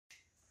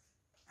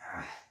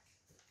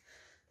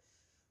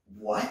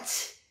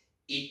What?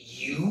 It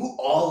you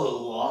all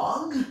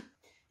along?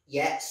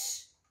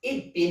 Yes,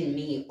 it been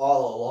me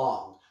all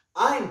along.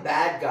 I'm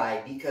bad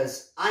guy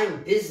because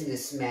I'm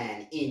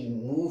businessman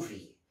in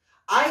movie.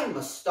 I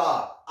must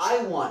stop.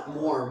 I want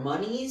more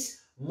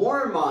monies,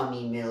 more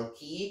mommy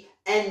milky,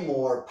 and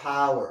more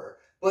power.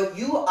 But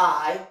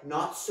I,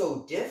 not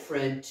so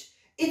different.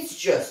 It's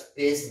just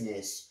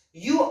business.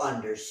 You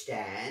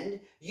understand.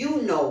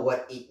 You know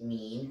what it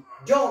mean.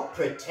 Don't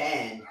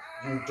pretend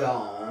you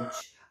don't.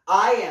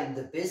 I am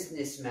the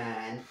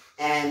businessman,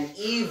 and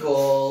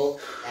evil,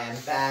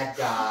 and bad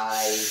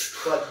guy.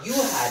 But you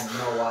had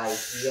no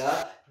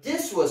idea.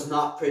 This was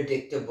not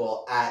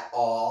predictable at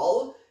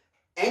all.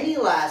 Any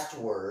last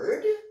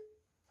word?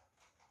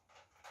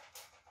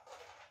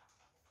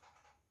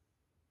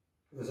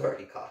 It was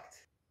already cocked.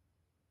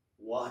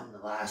 One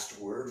last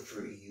word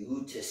for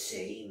you to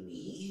say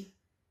me?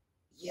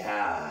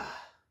 Yeah.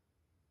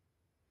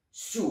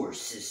 Sewer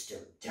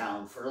system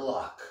down for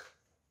luck.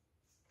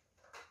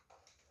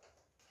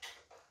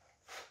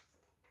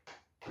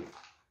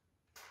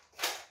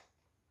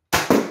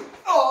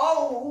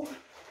 Oh!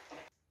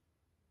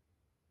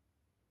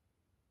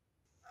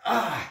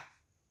 Ah!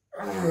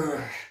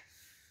 Urgh.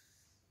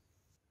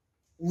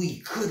 We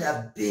could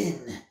have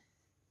been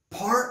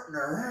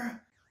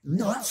partner.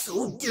 Not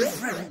so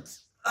different.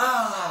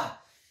 Ah!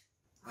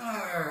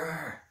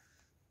 Urgh.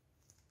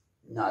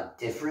 Not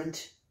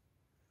different.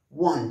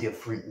 One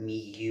different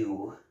me,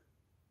 you.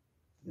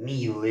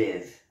 Me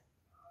live.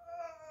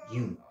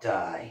 You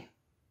die.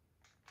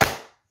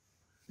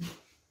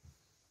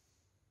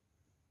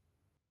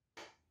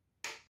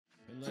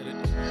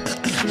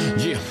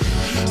 Yeah,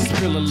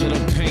 spill a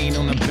little pain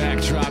on the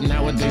backdrop.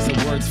 Nowadays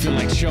the words feel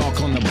like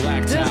chalk on the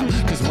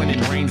blacktop. Cause when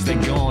it rains,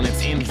 they're gone,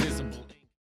 it's invisible.